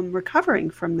recovering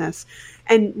from this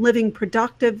and living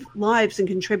productive lives and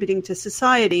contributing to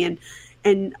society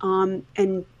and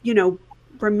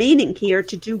remaining here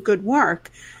to do good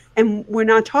work. And we're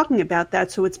not talking about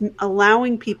that. So it's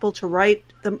allowing people to write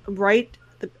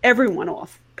everyone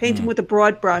off, paint them with a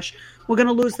broad brush. We're going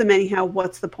to lose them anyhow.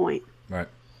 What's the point? Right.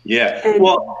 Yeah.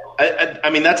 I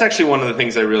mean, that's actually one of the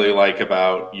things I really like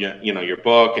about, your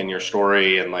book and your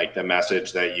story and like the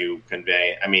message that you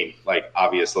convey. I mean, like,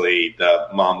 obviously the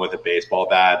mom with a baseball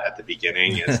bat at the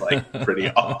beginning is like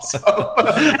pretty awesome.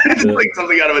 It's like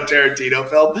something out of a Tarantino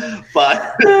film,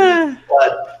 but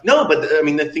I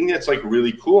mean, the thing that's like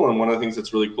really cool. And one of the things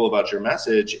that's really cool about your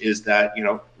message is that,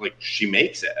 like she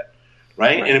makes it.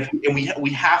 Right. And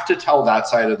we have to tell that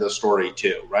side of the story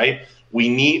too. Right.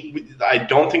 I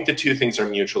don't think the two things are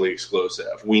mutually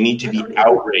exclusive. We need to be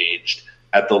outraged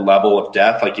at the level of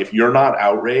death. Like if you're not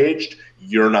outraged,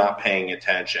 you're not paying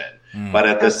attention.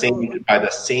 But by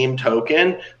the same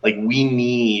token, like we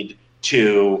need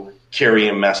to carry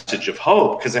a message of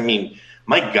hope. Because I mean,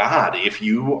 my God, if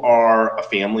you are a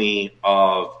family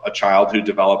of a child who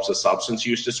develops a substance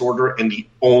use disorder and the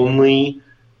only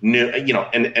new,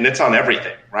 and it's on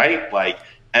everything, right? Like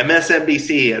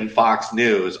MSNBC and Fox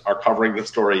News are covering the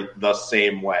story the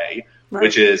same way, right,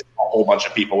 which is a whole bunch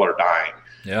of people are dying,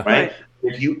 right?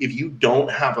 If you don't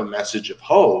have a message of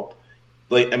hope,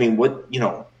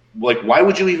 why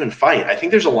would you even fight? I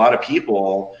think there's a lot of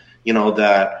people,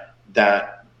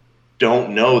 that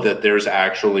don't know that there's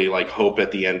actually like hope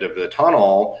at the end of the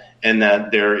tunnel, and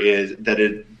that that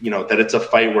it's a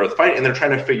fight worth fighting, and they're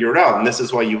trying to figure it out. And this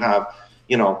is why you have,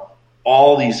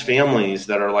 all these families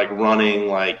that are like running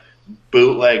like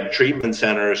bootleg treatment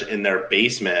centers in their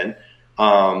basement,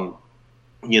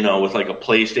 with like a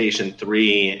PlayStation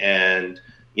 3 and,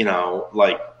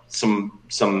 like some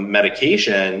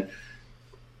medication,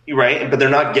 right? But they're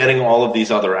not getting all of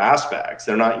these other aspects.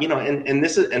 They're not,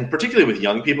 and particularly with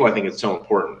young people, I think it's so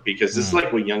important because this is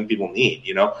like what young people need.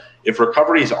 If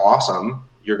recovery is awesome,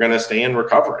 you're going to stay in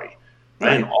recovery,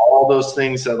 right? And all those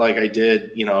things that like I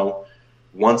did,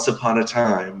 once upon a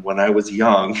time when I was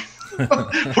young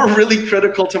were really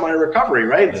critical to my recovery,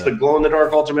 right? It's the glow in the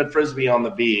dark ultimate Frisbee on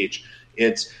the beach.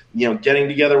 It's, getting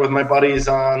together with my buddies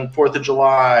on 4th of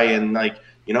July and like,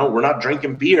 we're not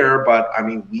drinking beer, but I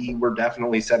mean, we were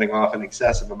definitely setting off an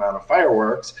excessive amount of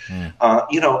fireworks, and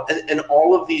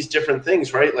all of these different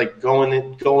things, right? Like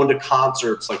going to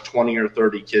concerts, like 20 or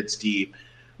 30 kids deep,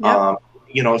 so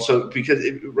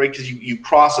because you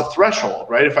cross a threshold,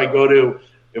 right? If I go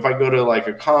to like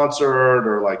a concert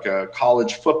or like a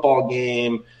college football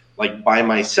game, like by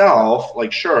myself,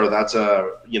 like, sure, that's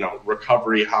a,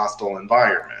 recovery hostile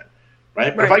environment,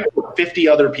 right? But if I go with 50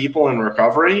 other people in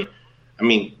recovery, I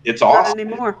mean, it's awesome. Not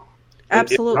anymore.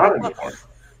 Absolutely. Not anymore.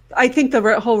 I think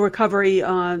the whole recovery,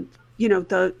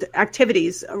 the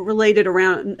activities related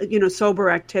around,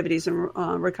 sober activities and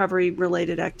recovery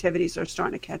related activities are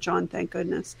starting to catch on, thank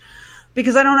goodness.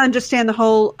 Because I don't understand the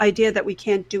whole idea that we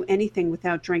can't do anything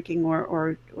without drinking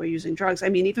or using drugs. I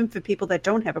mean, even for people that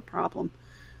don't have a problem,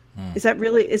 is that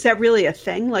really a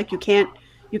thing? Like you can't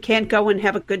go and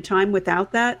have a good time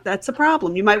without that? That's a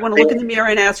problem. You might want to look in the mirror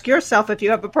and ask yourself if you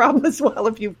have a problem as well,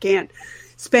 if you can't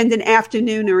spend an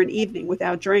afternoon or an evening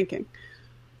without drinking.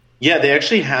 Yeah, they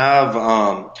actually have,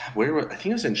 I think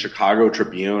it was in Chicago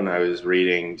Tribune, I was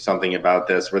reading something about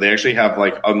this, where they actually have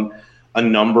like a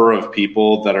number of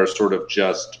people that are sort of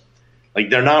just, like,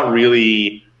 they're not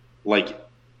really like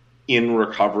in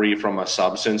recovery from a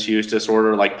substance use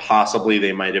disorder. Like possibly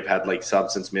they might have had like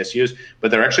substance misuse,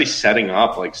 but they're actually setting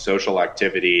up like social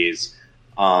activities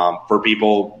for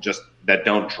people just that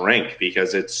don't drink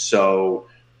because it's so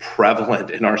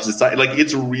prevalent in our society. Like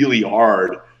it's really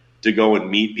hard to go and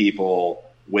meet people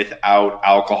without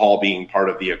alcohol being part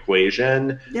of the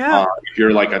equation. Yeah. If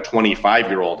you're like a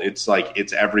 25-year-old, it's like,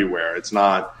 it's everywhere. It's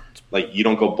not like you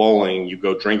don't go bowling, you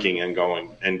go drinking and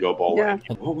go bowling.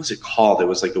 Yeah. What was it called? It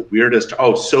was like the weirdest.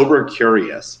 Oh, Sober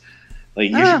Curious. Like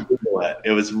you should Google it.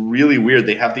 It was really weird.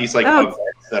 They have these like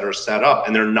events that are set up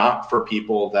and they're not for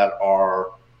people that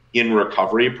are in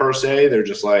recovery per se. They're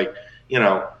just like,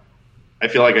 I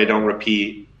feel like I don't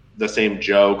repeat the same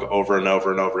joke over and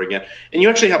over and over again. And you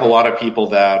actually have a lot of people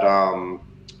that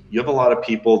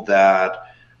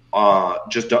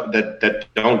just don't, that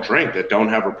don't drink, that don't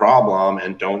have a problem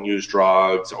and don't use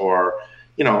drugs or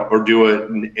do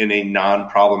it in a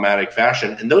non-problematic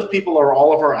fashion. And those people are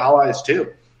all of our allies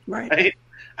too. Right?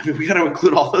 I mean, we got to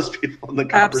include all those people in the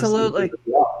conversation. Absolutely.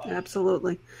 Well.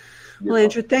 Absolutely. Well,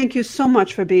 Andrew, thank you so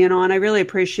much for being on. I really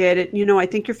appreciate it. I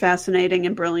think you're fascinating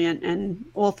and brilliant and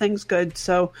all things good.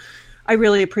 So I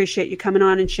really appreciate you coming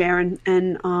on and sharing.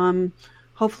 And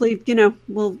hopefully,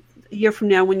 we'll year from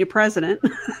now when you're president.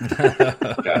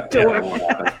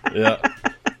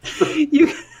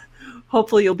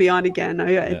 Hopefully you'll be on again.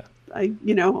 I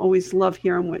always love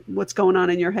hearing what's going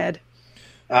on in your head.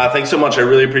 Thanks so much. I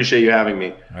really appreciate you having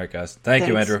me. All right, guys. Thanks.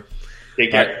 You, Andrew. Take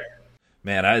care.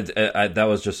 Man, I that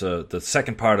was just the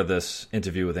second part of this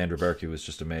interview with Andrew Berkey was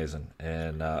just amazing,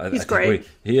 and he's great.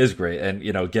 He is great, and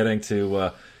getting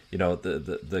to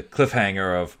the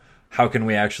cliffhanger of how can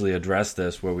we actually address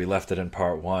this where we left it in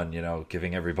part one,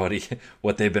 giving everybody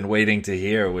what they've been waiting to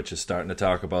hear, which is starting to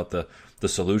talk about the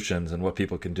solutions and what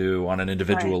people can do on an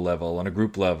individual level, on a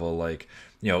group level, like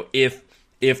if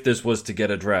this was to get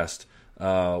addressed,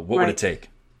 what would it take?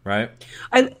 Right.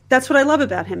 That's what I love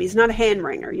about him. He's not a hand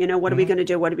wringer. What are we going to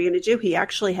do? What are we going to do? He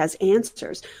actually has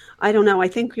answers. I don't know. I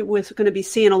think we're going to be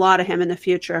seeing a lot of him in the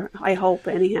future. I hope,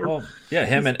 anyhow. Well, yeah,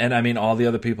 him and I mean all the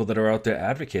other people that are out there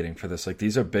advocating for this. Like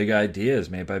these are big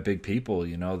ideas made by big people,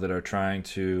 that are trying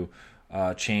to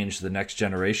change the next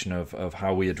generation of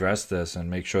how we address this and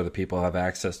make sure that people have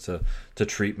access to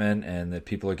treatment and that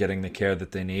people are getting the care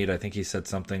that they need. I think he said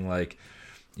something like,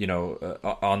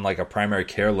 on like a primary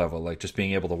care level, like just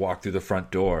being able to walk through the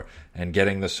front door and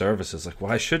getting the services. Like,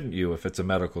 why shouldn't you if it's a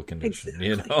medical condition?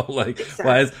 Exactly. Like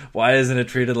Exactly. why isn't it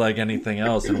treated like anything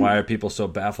else? And why are people so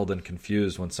baffled and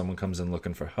confused when someone comes in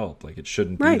looking for help? Like, it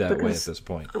shouldn't be that way at this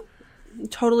point.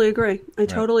 Totally agree. I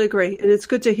totally agree. And it's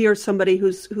good to hear somebody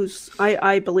who's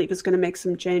I believe is going to make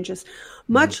some changes,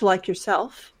 much like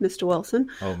yourself, Mr. Wilson.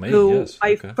 Oh, me? Who Yes.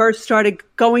 I Okay. first started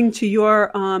going to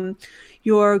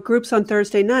your groups on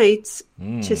Thursday nights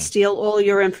to steal all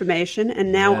your information.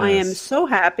 And now I am Yes. so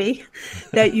happy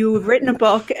that you've written a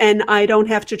book and I don't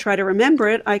have to try to remember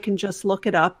it. I can just look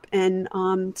it up and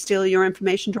steal your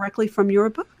information directly from your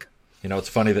book. It's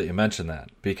funny that you mentioned that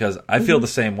because I feel the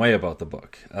same way about the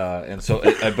book. And so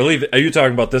I believe, are you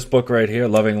talking about this book right here,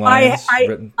 Loving Lions?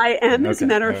 I am, as a Okay,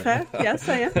 matter of all right. fact. Yes,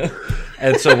 I am.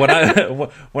 And so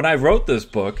when I wrote this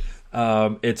book,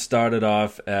 it started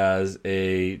off as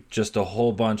just a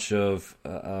whole bunch of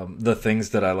the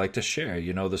things that I like to share.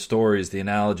 The stories, the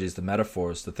analogies, the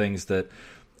metaphors, the things that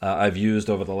I've used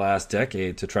over the last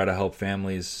decade to try to help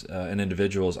families and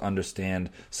individuals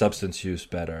understand substance use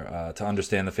better, to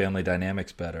understand the family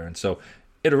dynamics better. And so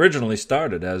it originally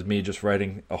started as me just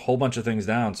writing a whole bunch of things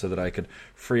down so that I could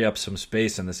free up some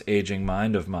space in this aging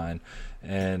mind of mine.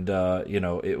 And,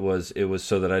 it was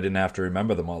so that I didn't have to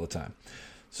remember them all the time.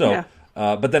 So, Yeah.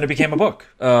 but then it became a book.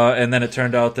 And then it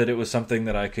turned out that it was something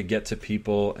that I could get to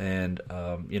people and,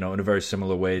 in a very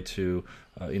similar way to,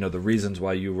 the reasons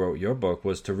why you wrote your book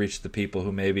was to reach the people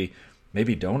who maybe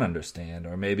don't understand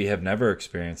or maybe have never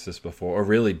experienced this before or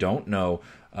really don't know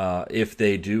if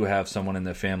they do have someone in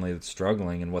their family that's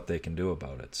struggling and what they can do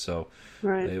about it. So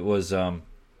Right. it was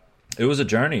a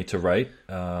journey to write.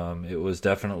 It was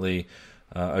definitely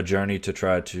a journey to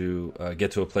try to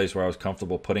get to a place where I was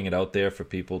comfortable putting it out there for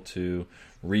people to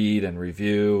read and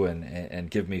review and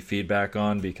give me feedback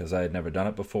on because I had never done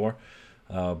it before.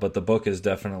 But the book is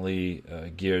definitely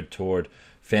geared toward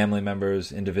family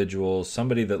members, individuals,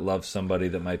 somebody that loves somebody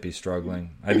that might be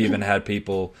struggling. I've even had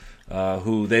people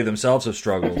who they themselves have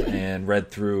struggled and read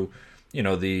through,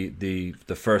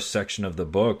 the first section of the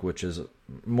book, which is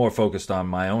more focused on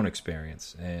my own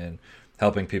experience and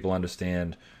helping people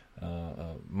understand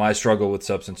my struggle with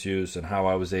substance use and how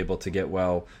I was able to get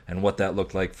well and what that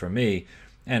looked like for me.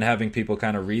 And having people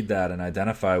kind of read that and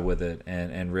identify with it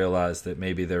and realize that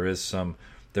maybe there is some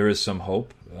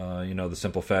hope. The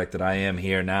simple fact that I am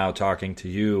here now talking to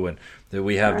you and that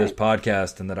we have this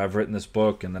podcast and that I've written this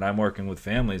book and that I'm working with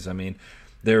families. I mean,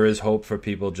 there is hope for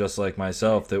people just like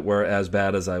myself that were as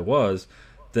bad as I was,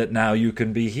 that now you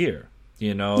can be here.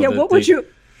 Yeah.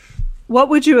 What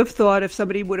would you have thought if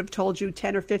somebody would have told you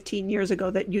 10 or 15 years ago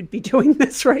that you'd be doing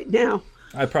this right now?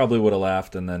 I probably would have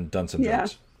laughed and then done some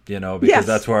drugs. Because Yes.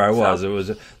 that's where I was. So- It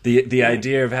was the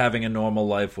idea of having a normal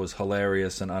life was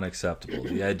hilarious and unacceptable.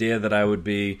 The idea that I would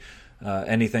be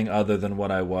anything other than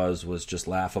what I was just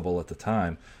laughable at the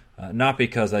time. Not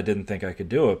because I didn't think I could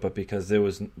do it, but because there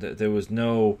was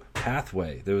no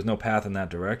pathway. There was no path in that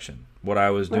direction. What I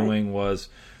was doing was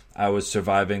I was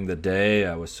surviving the day.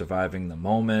 I was surviving the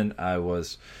moment. I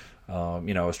was, I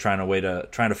was trying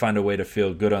to find a way to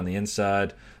feel good on the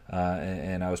inside,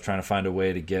 and I was trying to find a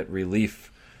way to get relief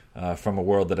from a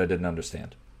world that I didn't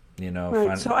understand.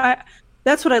 Right. So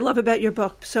that's what I love about your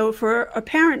book. So for a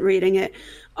parent reading it,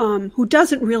 who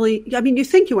doesn't really, you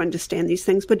think you understand these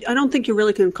things, but I don't think you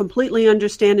really can completely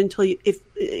understand until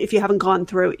if you haven't gone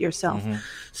through it yourself. Mm-hmm.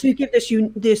 So you give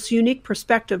this unique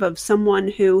perspective of someone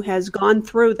who has gone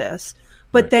through this,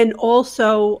 but then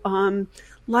also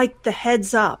like the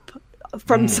heads up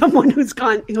from someone who's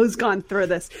gone through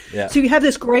this. Yeah. So you have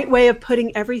this great way of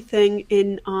putting everything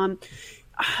in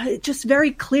just very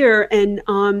clear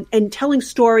and telling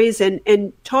stories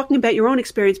and talking about your own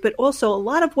experience, but also a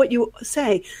lot of what you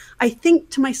say, I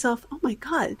think to myself, oh my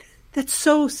God, that's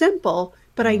so simple,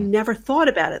 but I never thought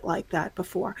about it like that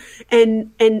before.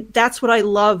 And that's what I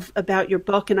love about your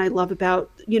book. And I love about,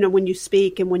 when you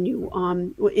speak and when you,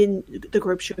 in the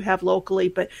groups you have locally,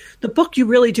 but the book, you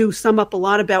really do sum up a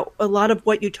lot of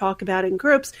what you talk about in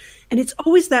groups. And it's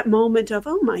always that moment of,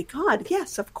 oh my God,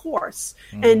 yes, of course.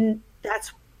 And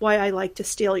that's why I like to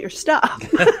steal your stuff.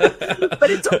 But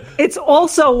it's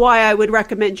also why I would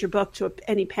recommend your book to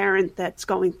any parent that's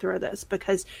going through this,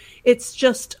 because it's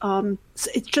just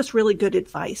really good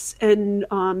advice. And,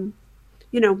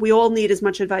 we all need as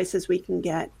much advice as we can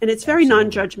get. And it's very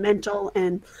non-judgmental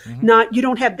and you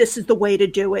don't have, this is the way to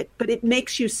do it, but it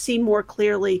makes you see more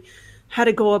clearly how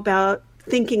to go about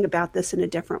thinking about this in a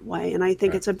different way. And I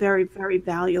think it's a very, very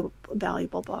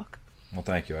valuable book. Well,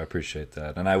 thank you. I appreciate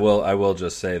that. And I will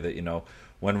just say that, you know,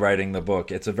 when writing the book,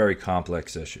 it's a very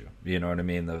complex issue. You know what I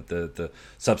mean? The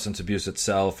substance abuse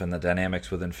itself and the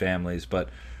dynamics within families. But,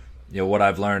 you know, what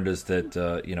I've learned is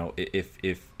that, you know,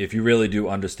 if you really do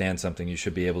understand something, you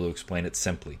should be able to explain it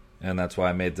simply. And that's why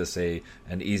I made this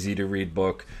an easy to read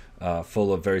book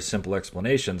full of very simple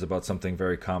explanations about something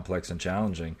very complex and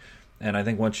challenging. And I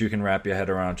think once you can wrap your head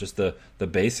around just the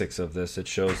basics of this, it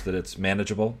shows that it's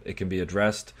manageable. It can be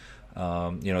addressed.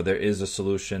 You know, there is a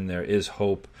solution. There is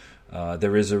hope.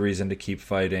 There is a reason to keep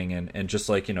fighting. And just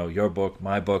like, you know, your book,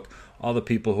 my book, all the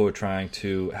people who are trying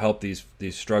to help these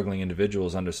struggling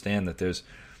individuals understand that there's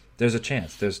a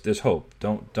chance. There's hope.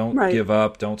 Don't give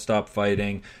up. Don't stop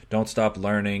fighting. Don't stop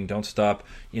learning. Don't stop,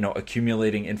 you know,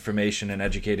 accumulating information and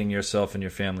educating yourself and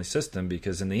your family system,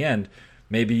 because in the end,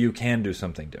 maybe you can do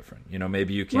something different. You know,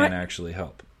 maybe you can actually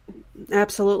help.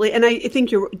 Absolutely. And I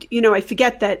think I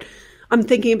forget that I'm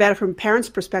thinking about it from a parent's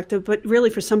perspective, but really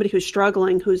for somebody who's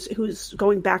struggling, who's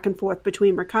going back and forth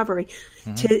between recovery,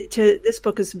 to this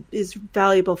book is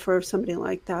valuable for somebody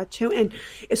like that too. And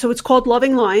so it's called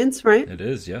Loving Lions, right? It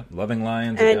is, yeah. Loving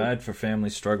Lions, a guide for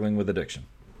families struggling with addiction.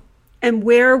 And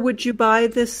where would you buy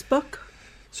this book?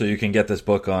 So you can get this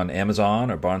book on Amazon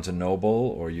or Barnes &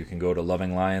 Noble, or you can go to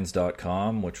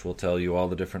lovinglions.com, which will tell you all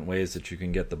the different ways that you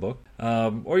can get the book.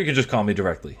 Or you can just call me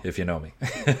directly if you know me.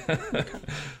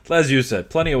 As you said,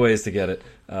 plenty of ways to get it.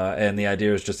 And the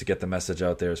idea is just to get the message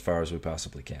out there as far as we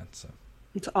possibly can. So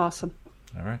it's awesome.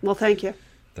 All right. Well, thank you.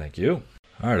 Thank you.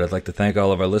 All right. I'd like to thank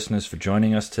all of our listeners for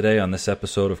joining us today on this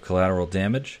episode of Collateral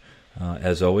Damage.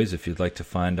 As always, if you'd like to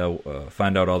find out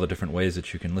all the different ways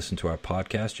that you can listen to our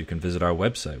podcast, you can visit our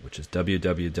website, which is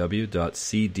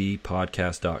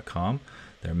www.cdpodcast.com.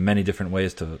 There are many different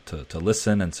ways to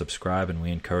listen and subscribe, and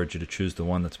we encourage you to choose the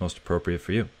one that's most appropriate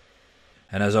for you.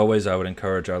 And as always, I would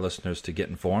encourage our listeners to get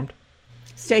informed.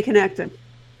 Stay connected.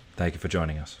 Thank you for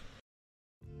joining us.